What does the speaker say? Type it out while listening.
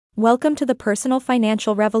Welcome to the Personal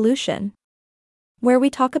Financial Revolution, where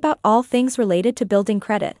we talk about all things related to building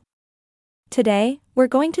credit. Today, we're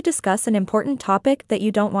going to discuss an important topic that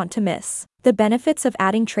you don't want to miss: the benefits of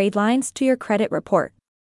adding trade lines to your credit report.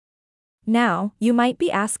 Now, you might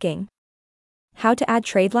be asking, how to add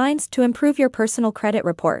trade lines to improve your personal credit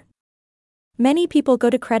report? Many people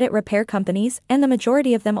go to credit repair companies, and the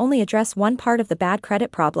majority of them only address one part of the bad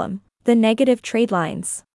credit problem: the negative trade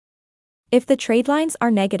lines. If the trade lines are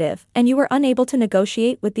negative, and you were unable to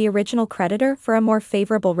negotiate with the original creditor for a more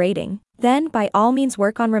favorable rating, then by all means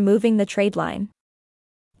work on removing the trade line.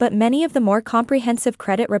 But many of the more comprehensive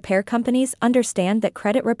credit repair companies understand that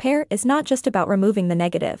credit repair is not just about removing the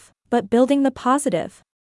negative, but building the positive.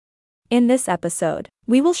 In this episode,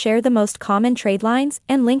 we will share the most common trade lines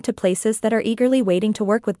and link to places that are eagerly waiting to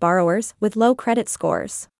work with borrowers with low credit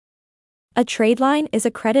scores. A trade line is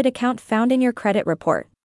a credit account found in your credit report.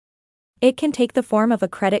 It can take the form of a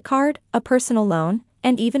credit card, a personal loan,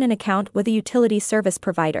 and even an account with a utility service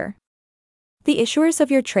provider. The issuers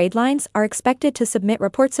of your trade lines are expected to submit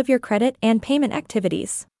reports of your credit and payment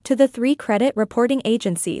activities to the 3 credit reporting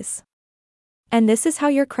agencies. And this is how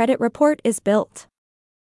your credit report is built.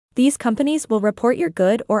 These companies will report your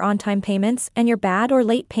good or on-time payments and your bad or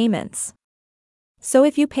late payments. So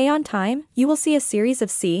if you pay on time, you will see a series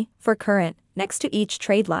of C for current next to each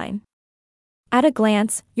trade line. At a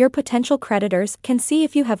glance, your potential creditors can see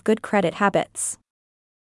if you have good credit habits.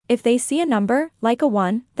 If they see a number, like a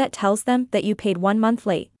 1, that tells them that you paid 1 month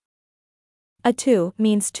late. A 2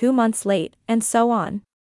 means 2 months late, and so on.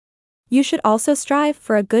 You should also strive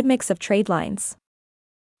for a good mix of trade lines.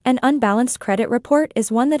 An unbalanced credit report is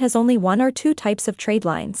one that has only 1 or 2 types of trade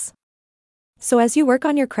lines. So as you work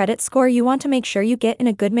on your credit score, you want to make sure you get in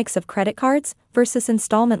a good mix of credit cards versus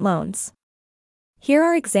installment loans. Here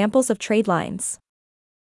are examples of trade lines.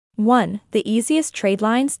 1. The easiest trade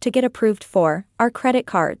lines to get approved for are credit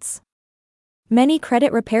cards. Many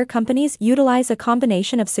credit repair companies utilize a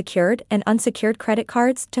combination of secured and unsecured credit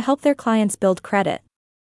cards to help their clients build credit.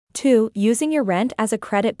 2. Using your rent as a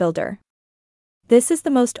credit builder. This is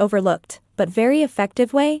the most overlooked, but very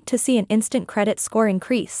effective way to see an instant credit score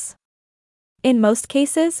increase. In most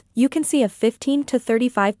cases, you can see a 15 to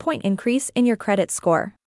 35-point increase in your credit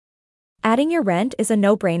score. Adding your rent is a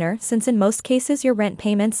no-brainer since in most cases your rent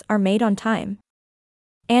payments are made on time.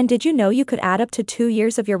 And did you know you could add up to 2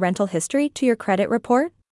 years of your rental history to your credit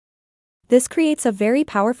report? This creates a very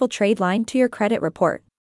powerful trade line to your credit report.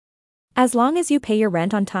 As long as you pay your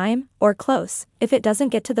rent on time, or close, if it doesn't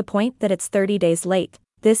get to the point that it's 30 days late,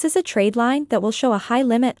 this is a trade line that will show a high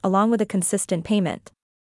limit along with a consistent payment.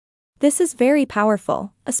 This is very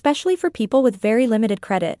powerful, especially for people with very limited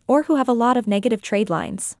credit or who have a lot of negative trade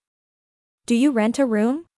lines. Do you rent a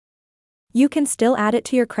room? You can still add it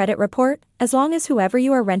to your credit report, as long as whoever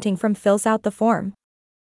you are renting from fills out the form.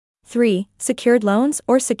 3. Secured loans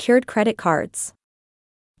or secured credit cards.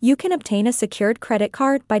 You can obtain a secured credit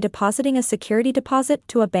card by depositing a security deposit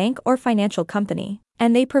to a bank or financial company,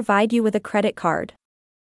 and they provide you with a credit card.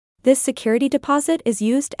 This security deposit is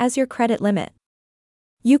used as your credit limit.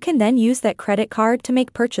 You can then use that credit card to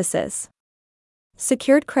make purchases.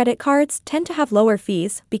 Secured credit cards tend to have lower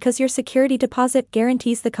fees because your security deposit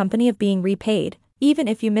guarantees the company of being repaid, even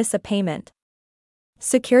if you miss a payment.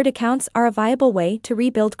 Secured accounts are a viable way to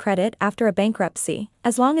rebuild credit after a bankruptcy,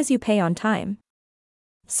 as long as you pay on time.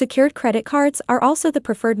 Secured credit cards are also the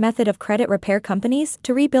preferred method of credit repair companies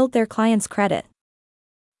to rebuild their clients' credit.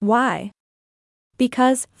 Why?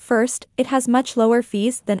 Because, first, it has much lower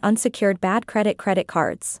fees than unsecured bad credit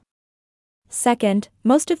cards. Second,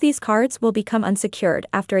 most of these cards will become unsecured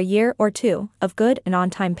after a year or 2 of good and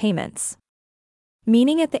on-time payments.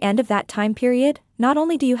 Meaning at the end of that time period, not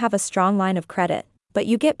only do you have a strong line of credit, but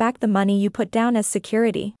you get back the money you put down as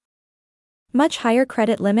security. Much higher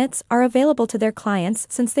credit limits are available to their clients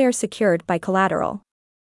since they are secured by collateral.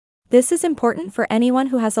 This is important for anyone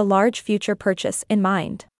who has a large future purchase in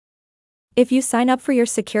mind. If you sign up for your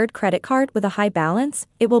secured credit card with a high balance,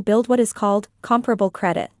 it will build what is called comparable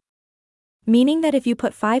credit. Meaning that if you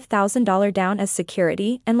put $5,000 down as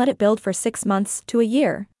security and let it build for 6 months to a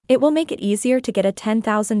year, it will make it easier to get a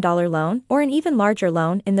 $10,000 loan or an even larger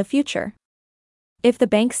loan in the future. If the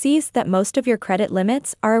bank sees that most of your credit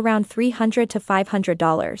limits are around $300 to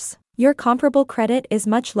 $500, your comparable credit is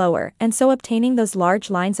much lower, and so obtaining those large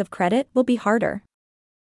lines of credit will be harder.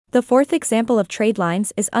 The 4th example of trade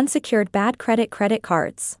lines is unsecured bad credit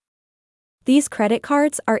cards. These credit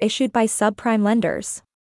cards are issued by subprime lenders.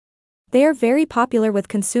 They are very popular with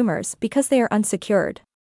consumers because they are unsecured.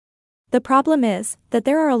 The problem is that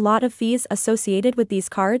there are a lot of fees associated with these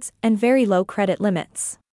cards and very low credit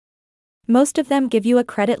limits. Most of them give you a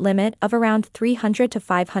credit limit of around $300 to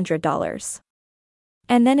 $500.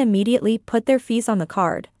 And then immediately put their fees on the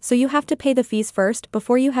card, so you have to pay the fees first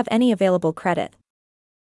before you have any available credit.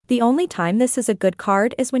 The only time this is a good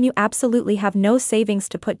card is when you absolutely have no savings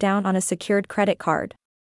to put down on a secured credit card.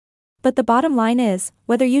 But the bottom line is,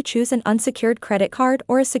 whether you choose an unsecured credit card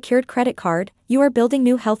or a secured credit card, you are building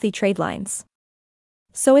new healthy trade lines.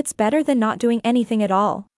 So it's better than not doing anything at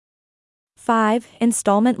all. 5.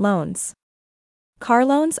 Installment loans. Car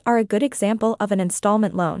loans are a good example of an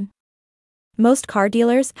installment loan. Most car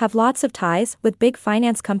dealers have lots of ties with big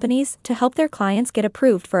finance companies to help their clients get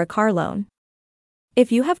approved for a car loan.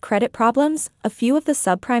 If you have credit problems, a few of the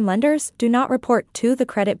subprime lenders do not report to the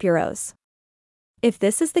credit bureaus. If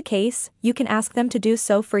this is the case, you can ask them to do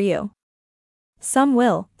so for you. Some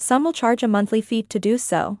will charge a monthly fee to do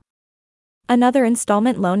so. Another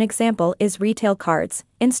installment loan example is retail cards,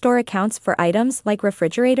 in-store accounts for items like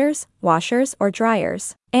refrigerators, washers or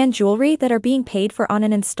dryers, and jewelry that are being paid for on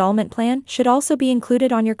an installment plan should also be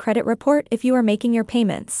included on your credit report if you are making your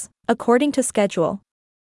payments according to schedule.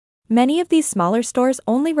 Many of these smaller stores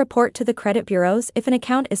only report to the credit bureaus if an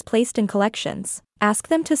account is placed in collections. Ask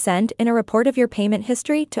them to send in a report of your payment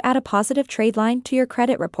history to add a positive trade line to your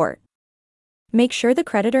credit report. Make sure the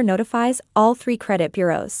creditor notifies all 3 credit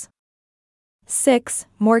bureaus. 6.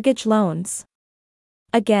 Mortgage loans.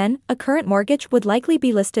 Again, a current mortgage would likely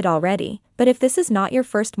be listed already, but if this is not your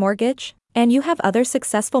first mortgage, and you have other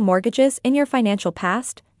successful mortgages in your financial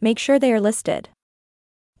past, make sure they are listed.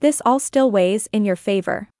 This all still weighs in your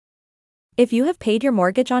favor. If you have paid your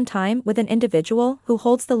mortgage on time with an individual who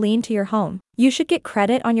holds the lien to your home, you should get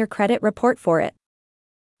credit on your credit report for it.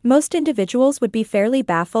 Most individuals would be fairly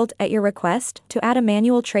baffled at your request to add a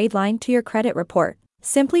manual trade line to your credit report.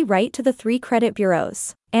 Simply write to the 3 credit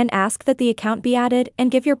bureaus and ask that the account be added and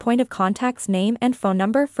give your point of contact's name and phone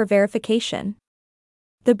number for verification.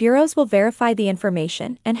 The bureaus will verify the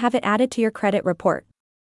information and have it added to your credit report.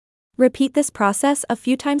 Repeat this process a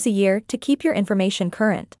few times a year to keep your information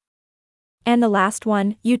current. And the last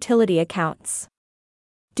one, utility accounts.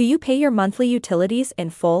 Do you pay your monthly utilities in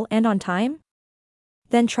full and on time?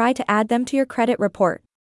 Then try to add them to your credit report.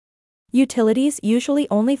 Utilities usually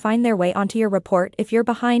only find their way onto your report if you're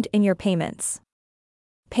behind in your payments.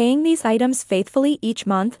 Paying these items faithfully each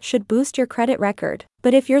month should boost your credit record,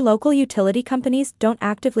 but if your local utility companies don't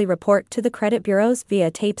actively report to the credit bureaus via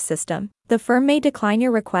a tape system, the firm may decline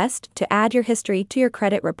your request to add your history to your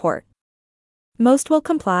credit report. Most will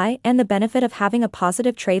comply, and the benefit of having a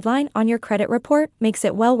positive trade line on your credit report makes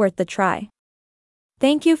it well worth the try.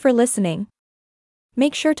 Thank you for listening.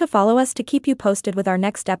 Make sure to follow us to keep you posted with our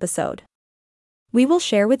next episode. We will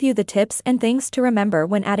share with you the tips and things to remember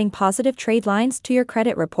when adding positive trade lines to your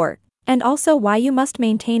credit report, and also why you must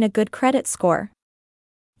maintain a good credit score.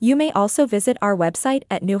 You may also visit our website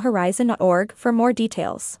at newhorizon.org for more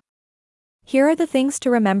details. Here are the things to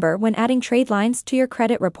remember when adding trade lines to your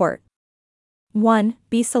credit report. 1.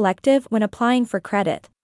 Be selective when applying for credit.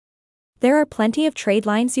 There are plenty of trade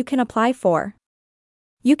lines you can apply for.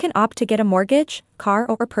 You can opt to get a mortgage, car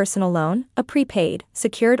or personal loan, a prepaid,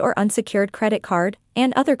 secured or unsecured credit card,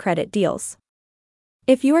 and other credit deals.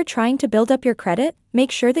 If you are trying to build up your credit,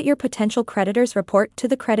 make sure that your potential creditors report to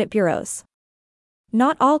the credit bureaus.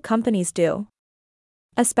 Not all companies do.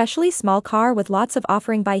 Especially small car with lots of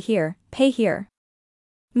offering buy here, pay here.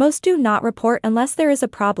 Most do not report unless there is a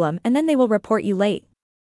problem, and then they will report you late.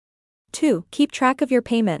 2. Keep track of your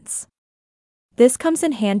payments. This comes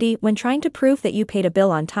in handy when trying to prove that you paid a bill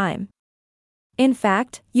on time. In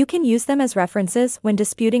fact, you can use them as references when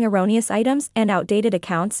disputing erroneous items and outdated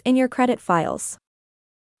accounts in your credit files.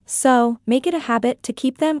 So, make it a habit to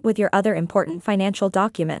keep them with your other important financial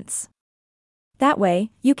documents. That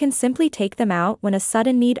way, you can simply take them out when a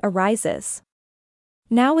sudden need arises.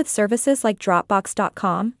 Now with services like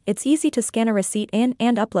Dropbox.com, it's easy to scan a receipt in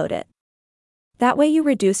and upload it. That way you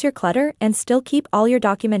reduce your clutter and still keep all your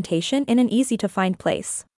documentation in an easy-to-find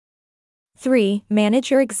place. 3. Manage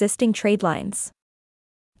your existing trade lines.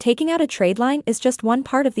 Taking out a trade line is just one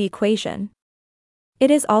part of the equation. It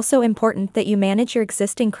is also important that you manage your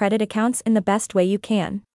existing credit accounts in the best way you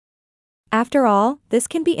can. After all, this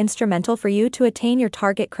can be instrumental for you to attain your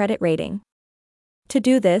target credit rating. To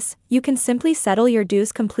do this, you can simply settle your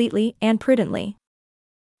dues completely and prudently.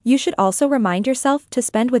 You should also remind yourself to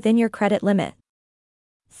spend within your credit limit.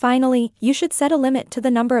 Finally, you should set a limit to the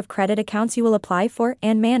number of credit accounts you will apply for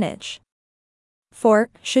and manage. 4.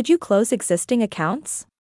 Should you close existing accounts?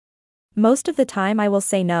 Most of the time I will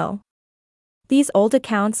say no. These old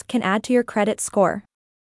accounts can add to your credit score.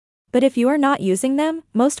 But if you are not using them,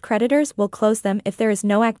 most creditors will close them if there is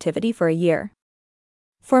no activity for a year.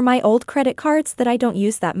 For my old credit cards that I don't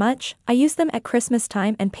use that much, I use them at Christmas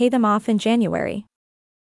time and pay them off in January.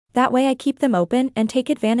 That way I keep them open and take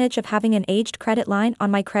advantage of having an aged credit line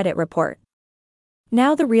on my credit report.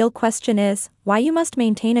 Now the real question is, why you must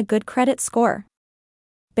maintain a good credit score.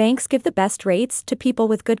 Banks give the best rates to people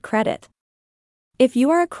with good credit. If you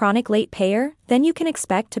are a chronic late payer, then you can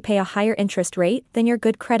expect to pay a higher interest rate than your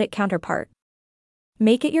good credit counterpart.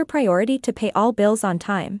 Make it your priority to pay all bills on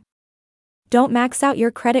time. Don't max out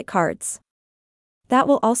your credit cards. That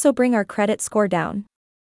will also bring our credit score down.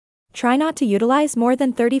 Try not to utilize more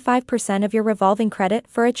than 35% of your revolving credit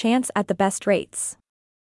for a chance at the best rates.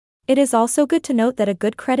 It is also good to note that a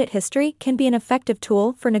good credit history can be an effective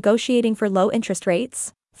tool for negotiating for low interest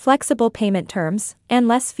rates, flexible payment terms, and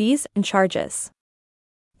less fees and charges.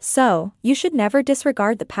 So, you should never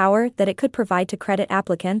disregard the power that it could provide to credit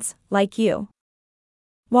applicants, like you.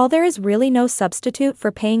 While there is really no substitute for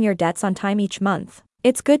paying your debts on time each month,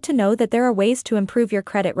 it's good to know that there are ways to improve your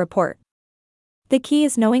credit report. The key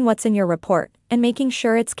is knowing what's in your report and making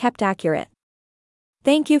sure it's kept accurate.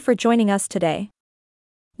 Thank you for joining us today.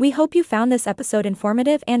 We hope you found this episode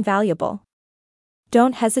informative and valuable.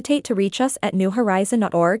 Don't hesitate to reach us at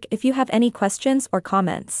newhorizon.org if you have any questions or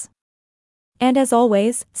comments. And as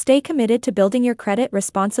always, stay committed to building your credit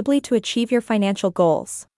responsibly to achieve your financial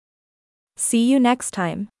goals. See you next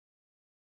time.